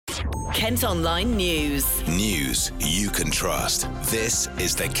Kent Online News. News you can trust. This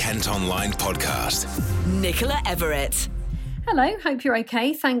is the Kent Online Podcast. Nicola Everett. Hello, hope you're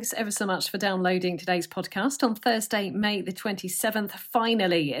okay. Thanks ever so much for downloading today's podcast on Thursday, May the 27th.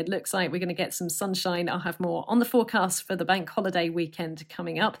 Finally, it looks like we're going to get some sunshine. I'll have more on the forecast for the bank holiday weekend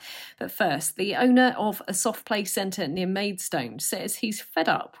coming up. But first, the owner of a soft play centre near Maidstone says he's fed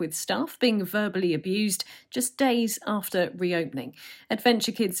up with staff being verbally abused just days after reopening.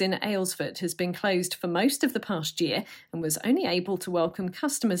 Adventure Kidz in Aylesford has been closed for most of the past year and was only able to welcome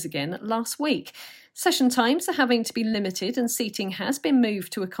customers again last week. Session times are having to be limited and seating has been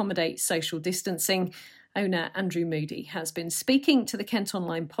moved to accommodate social distancing. Owner Andrew Moody has been speaking to the Kent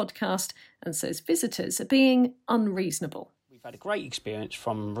Online podcast and says visitors are being unreasonable. We've had a great experience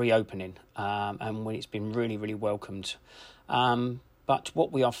from reopening and when it's been really, really welcomed. But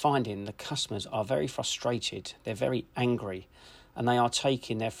what we are finding, the customers are very frustrated, they're very angry, and they are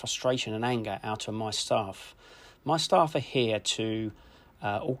taking their frustration and anger out of my staff. My staff are here to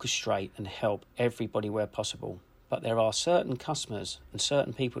orchestrate and help everybody where possible. But there are certain customers and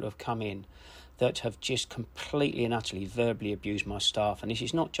certain people that have come in that have just completely and utterly verbally abused my staff. And this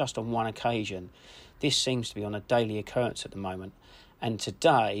is not just on one occasion. This seems to be on a daily occurrence at the moment. And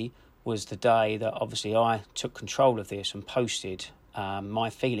today was the day that obviously I took control of this and posted my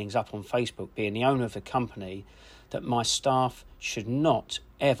feelings up on Facebook, being the owner of the company, that my staff should not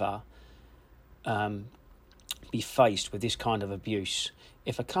ever be faced with this kind of abuse.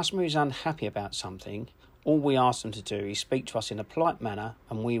 If a customer is unhappy about something, all we ask them to do is speak to us in a polite manner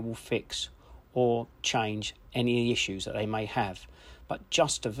and we will fix or change any issues that they may have. But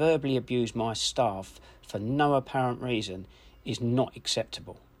just to verbally abuse my staff for no apparent reason is not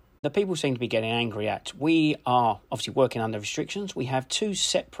acceptable. The people seem to be getting angry at. We are obviously working under restrictions. We have two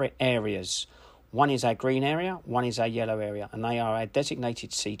separate areas. One is our green area, one is our yellow area, and they are our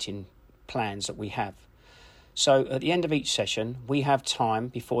designated seating plans that we have. So at the end of each session, we have time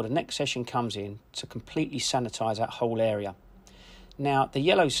before the next session comes in to completely sanitise that whole area. Now, the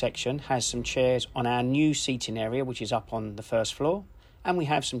yellow section has some chairs on our new seating area, which is up on the first floor, and we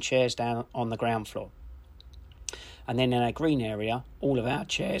have some chairs down on the ground floor. And then in our green area, all of our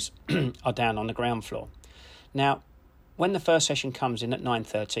chairs are down on the ground floor. Now, when the first session comes in at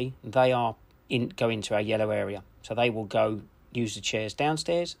 9:30, they go into our yellow area. So they will go use the chairs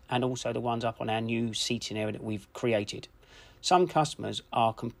downstairs and also the ones up on our new seating area that we've created. Some customers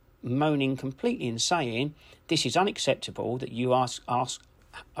are moaning completely and saying, this is unacceptable that you are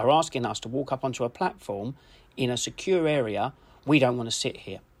asking us to walk up onto a platform in a secure area. We don't want to sit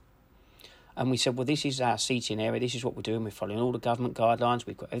here. And we said, well, this is our seating area. This is what we're doing. We're following all the government guidelines.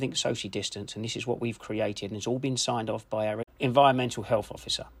 We've got everything socially distanced, and this is what we've created. And it's all been signed off by our environmental health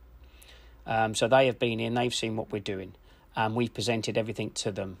officer. So they have been in, they've seen what we're doing. And we've presented everything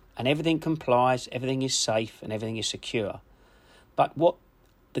to them. And everything complies, everything is safe, and everything is secure. But what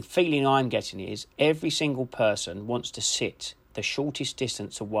the feeling I'm getting is every single person wants to sit the shortest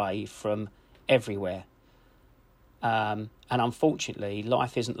distance away from everywhere. And unfortunately,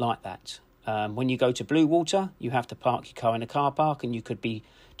 life isn't like that. When you go to Blue Water, you have to park your car in a car park, and you could be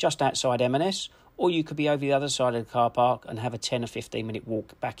just outside M&S, or you could be over the other side of the car park and have a 10 or 15 minute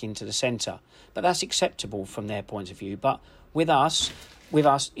walk back into the centre. But that's acceptable from their point of view. But with us,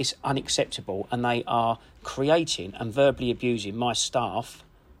 it's unacceptable, and they are creating and verbally abusing my staff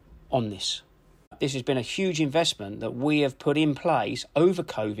on this. This has been a huge investment that we have put in place over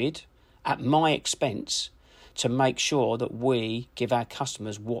COVID at my expense to make sure that we give our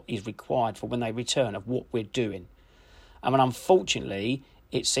customers what is required for when they return of what we're doing. And unfortunately,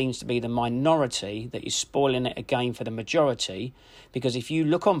 it seems to be the minority that is spoiling it again for the majority, because if you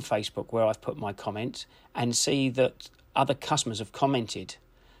look on Facebook where I've put my comment and see that other customers have commented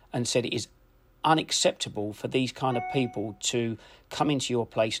and said it is unacceptable for these kind of people to come into your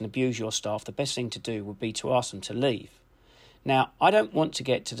place and abuse your staff, the best thing to do would be to ask them to leave. Now, I don't want to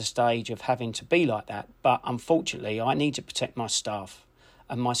get to the stage of having to be like that, but unfortunately I need to protect my staff,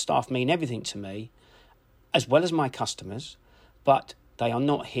 and my staff mean everything to me, as well as my customers, but they are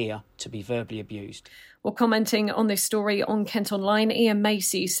not here to be verbally abused. Well, commenting on this story on Kent Online, Ian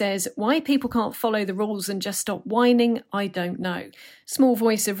Macy says, why people can't follow the rules and just stop whining, I don't know. Small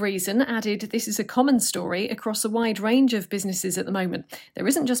Voice of Reason added, this is a common story across a wide range of businesses at the moment. There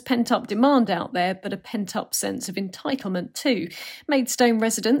isn't just pent-up demand out there, but a pent-up sense of entitlement too. Maidstone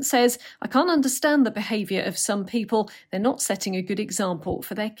resident says, I can't understand the behaviour of some people. They're not setting a good example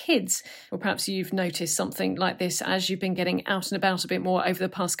for their kids. Well, perhaps you've noticed something like this as you've been getting out and about a bit more over the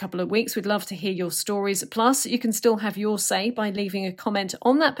past couple of weeks. We'd love to hear your stories. Plus, you can still have your say by leaving a comment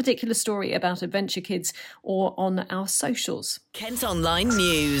on that particular story about Adventure Kidz or on our socials. Kent Online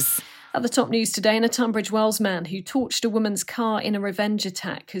News. At the top news today, a Tunbridge Wells man who torched a woman's car in a revenge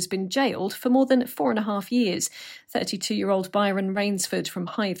attack has been jailed for more than 4.5 years. 32-year-old Byron Rainsford from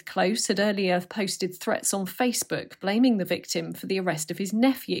Hythe Close had earlier posted threats on Facebook blaming the victim for the arrest of his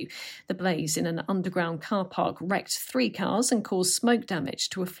nephew. The blaze in an underground car park wrecked 3 cars and caused smoke damage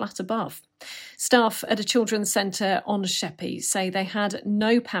to a flat above. Staff at a children's centre on Sheppey say they had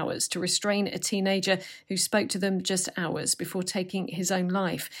no powers to restrain a teenager who spoke to them just hours before taking his own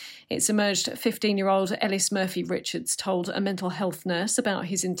life. It's emerged 15-year-old Ellis Murphy-Richards told a mental health nurse about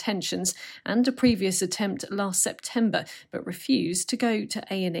his intentions and a previous attempt last September, but refused to go to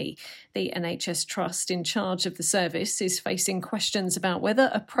A&E. The NHS Trust in charge of the service is facing questions about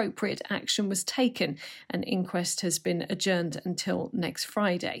whether appropriate action was taken. An inquest has been adjourned until next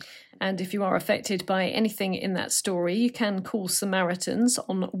Friday. And if you are affected by anything in that story, you can call Samaritans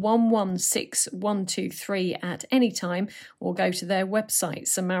on 116123 at any time or go to their website,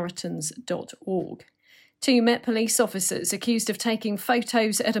 samaritans.org. 2 Met police officers accused of taking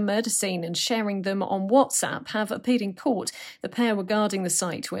photos at a murder scene and sharing them on WhatsApp have appeared in court. The pair were guarding the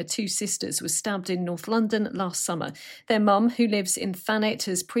site where 2 sisters were stabbed in North London last summer. Their mum, who lives in Thanet,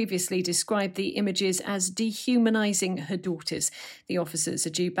 has previously described the images as dehumanising her daughters. The officers are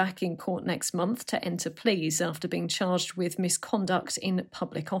due back in court next month to enter pleas after being charged with misconduct in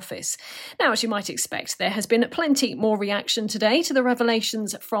public office. Now, as you might expect, there has been plenty more reaction today to the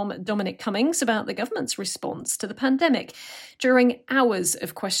revelations from Dominic Cummings about the government's response to the pandemic. During hours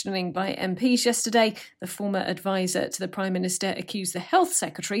of questioning by MPs yesterday, the former advisor to the Prime Minister accused the Health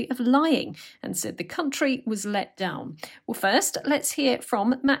Secretary of lying and said the country was let down. Well, first, let's hear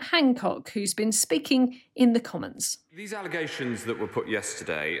from Matt Hancock, who's been speaking in the Commons. These allegations that were put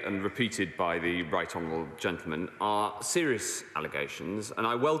yesterday and repeated by the Right Honourable Gentleman are serious allegations, and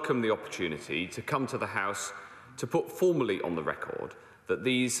I welcome the opportunity to come to the House to put formally on the record that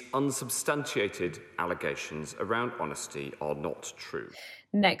these unsubstantiated allegations around honesty are not true.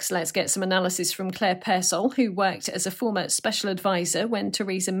 Next, let's get some analysis from Claire Pearsall, who worked as a former special advisor when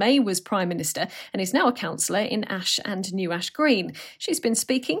Theresa May was Prime Minister and is now a councillor in Ash and New Ash Green. She's been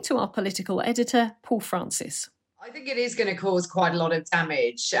speaking to our political editor, Paul Francis. I think it is going to cause quite a lot of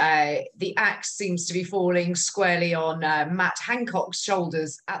damage. The axe seems to be falling squarely on Matt Hancock's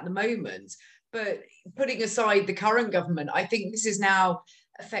shoulders at the moment. But putting aside the current government, I think this is now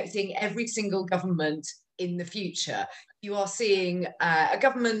affecting every single government in the future. You are seeing a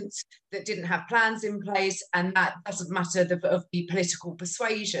government that didn't have plans in place, and that doesn't matter of the political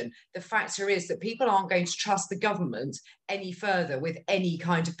persuasion. The factor is that people aren't going to trust the government any further with any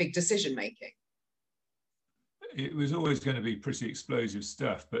kind of big decision making. It was always going to be pretty explosive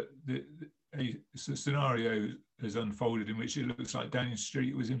stuff, but a scenario has unfolded in which it looks like Downing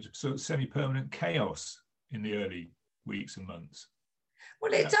Street was in sort of semi-permanent chaos in the early weeks and months.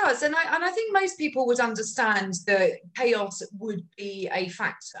 Well, it does. And I think most people would understand that chaos would be a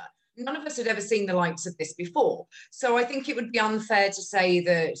factor. None of us had ever seen the likes of this before. So I think it would be unfair to say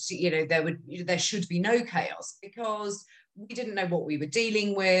that, there should be no chaos, because we didn't know what we were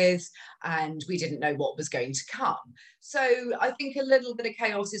dealing with and we didn't know what was going to come. So I think a little bit of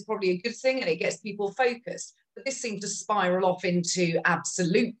chaos is probably a good thing and it gets people focused. But this seemed to spiral off into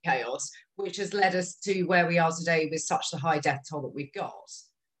absolute chaos, which has led us to where we are today with such the high death toll that we've got.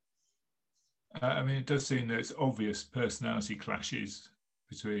 It does seem there's obvious personality clashes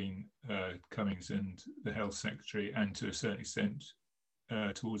between Cummings and the Health Secretary, and to a certain extent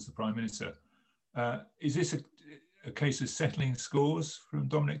towards the Prime Minister. Is this a case of settling scores from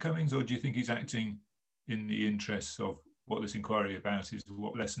Dominic Cummings, or do you think he's acting in the interests of what this inquiry about is,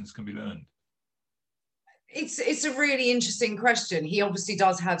 what lessons can be learned? It's a really interesting question. He obviously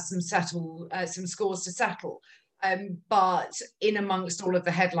does have some scores to settle. But in amongst all of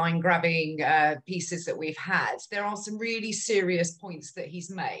the headline grabbing pieces that we've had, there are some really serious points that he's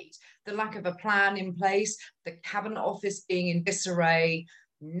made. The lack of a plan in place, the Cabinet Office being in disarray,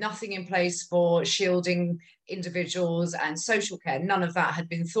 nothing in place for shielding individuals and social care. None of that had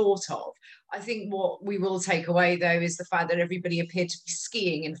been thought of. I think what we will take away, though, is the fact that everybody appeared to be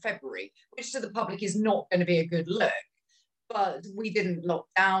skiing in February, which to the public is not going to be a good look. But we didn't lock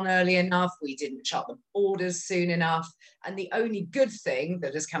down early enough. We didn't shut the borders soon enough. And the only good thing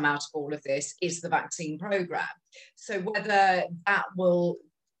that has come out of all of this is the vaccine programme. So whether that will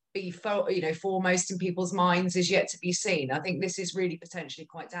be foremost in people's minds is yet to be seen. I think this is really potentially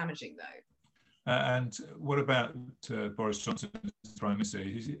quite damaging, though. And what about Boris Johnson as Prime Minister?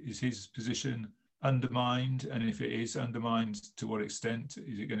 Is his position undermined? And if it is undermined, to what extent?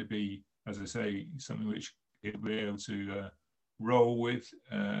 Is it going to be, as I say, something which he'll be able to roll with,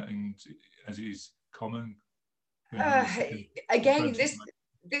 and as is common? Again,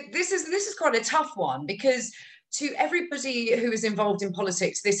 This is quite a tough one, because to everybody who is involved in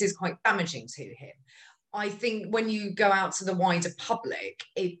politics, this is quite damaging to him. I think when you go out to the wider public,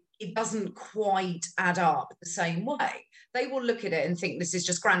 it doesn't quite add up the same way. They will look at it and think this is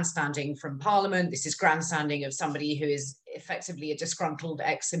just grandstanding from Parliament. This is grandstanding of somebody who is effectively a disgruntled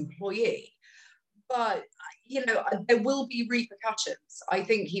ex-employee. But, there will be repercussions. I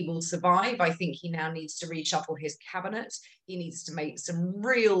think he will survive. I think he now needs to reshuffle his cabinet. He needs to make some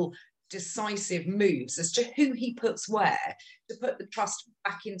real decisive moves as to who he puts where to put the trust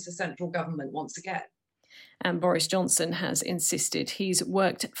back into central government once again. And Boris Johnson has insisted he's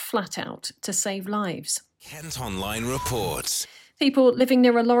worked flat out to save lives. Kent Online reports. People living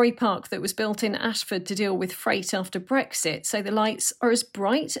near a lorry park that was built in Ashford to deal with freight after Brexit say the lights are as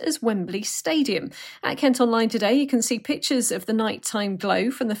bright as Wembley Stadium. At Kent Online today, you can see pictures of the nighttime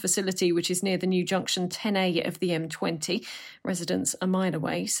glow from the facility, which is near the new junction 10A of the M20. Residents a mile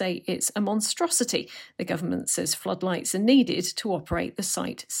away say it's a monstrosity. The government says floodlights are needed to operate the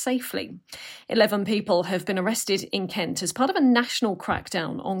site safely. 11 people have been arrested in Kent as part of a national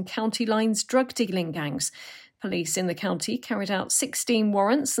crackdown on county lines drug dealing gangs. Police in the county carried out 16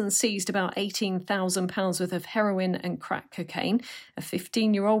 warrants and seized about £18,000 worth of heroin and crack cocaine. A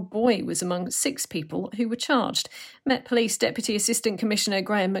 15-year-old boy was among 6 people who were charged. Met Police Deputy Assistant Commissioner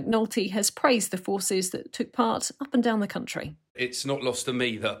Graham McNulty has praised the forces that took part up and down the country. It's not lost to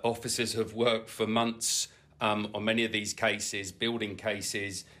me that officers have worked for months on many of these cases, building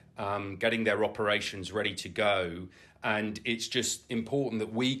cases, getting their operations ready to go. And it's just important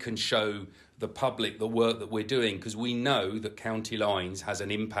that we can show the public the work that we're doing, because we know that county lines has an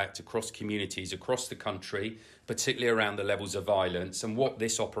impact across communities across the country, particularly around the levels of violence. And what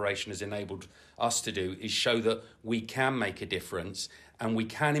this operation has enabled us to do is show that we can make a difference, and we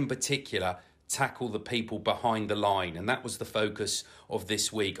can in particular tackle the people behind the line. And that was the focus of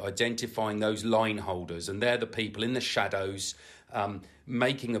this week, identifying those line holders. And they're the people in the shadows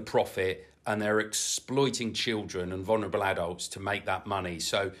making a profit, and they're exploiting children and vulnerable adults to make that money.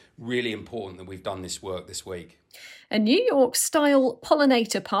 So really important that we've done this work this week. A New York-style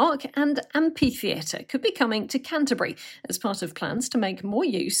pollinator park and amphitheatre could be coming to Canterbury as part of plans to make more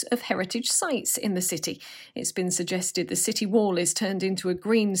use of heritage sites in the city. It's been suggested the city wall is turned into a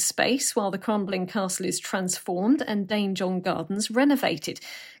green space while the crumbling castle is transformed and Dane John Gardens renovated.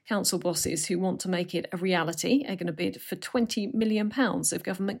 Council bosses who want to make it a reality are going to bid for £20 million of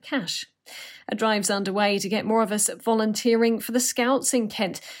government cash. A drive's underway to get more of us volunteering for the Scouts in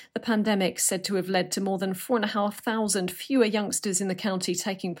Kent. The pandemic said to have led to more than 4,500 fewer youngsters in the county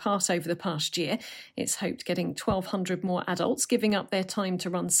taking part over the past year. It's hoped getting 1,200 more adults giving up their time to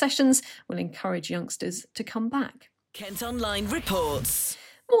run sessions will encourage youngsters to come back. Kent Online reports.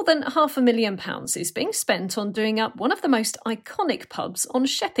 More than £500,000 is being spent on doing up one of the most iconic pubs on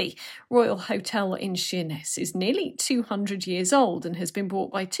Sheppey. Royal Hotel in Sheerness is nearly 200 years old and has been bought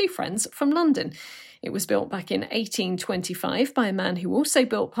by 2 friends from London. It was built back in 1825 by a man who also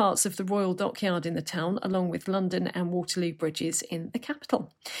built parts of the Royal Dockyard in the town, along with London and Waterloo bridges in the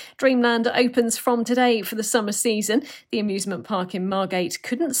capital. Dreamland opens from today for the summer season. The amusement park in Margate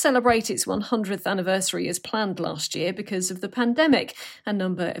couldn't celebrate its 100th anniversary as planned last year because of the pandemic. A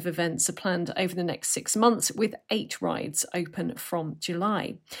number of events are planned over the next 6 months, with 8 rides open from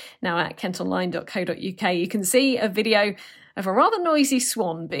July. Now at kentonline.co.uk you can see a video of a rather noisy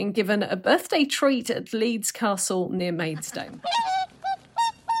swan being given a birthday treat at Leeds Castle near Maidstone.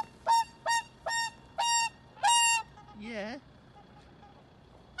 Yeah.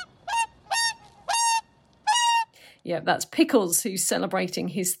 Yeah, that's Pickles, who's celebrating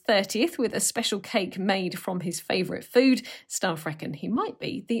his 30th with a special cake made from his favourite food. Staff reckon he might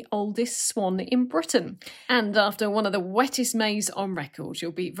be the oldest swan in Britain. And after one of the wettest Mays on record,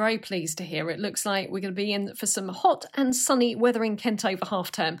 you'll be very pleased to hear it looks like we're going to be in for some hot and sunny weather in Kent over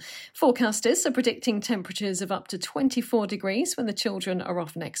half-term. Forecasters are predicting temperatures of up to 24 degrees when the children are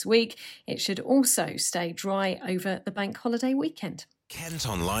off next week. It should also stay dry over the bank holiday weekend. Kent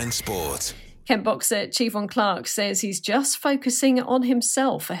Online Sport. Kent boxer Chivon Clark says he's just focusing on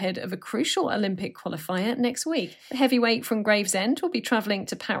himself ahead of a crucial Olympic qualifier next week. The heavyweight from Gravesend will be travelling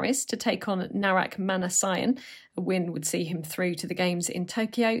to Paris to take on Narak Manasayan. A win would see him through to the Games in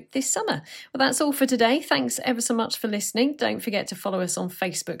Tokyo this summer. Well, that's all for today. Thanks ever so much for listening. Don't forget to follow us on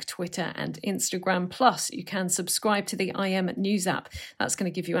Facebook, Twitter and Instagram. Plus, you can subscribe to the IM News app. That's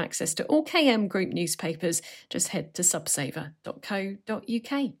going to give you access to all KM Group newspapers. Just head to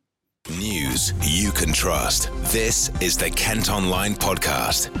subsaver.co.uk. News you can trust. This is the Kent Online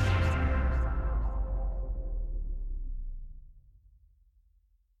Podcast.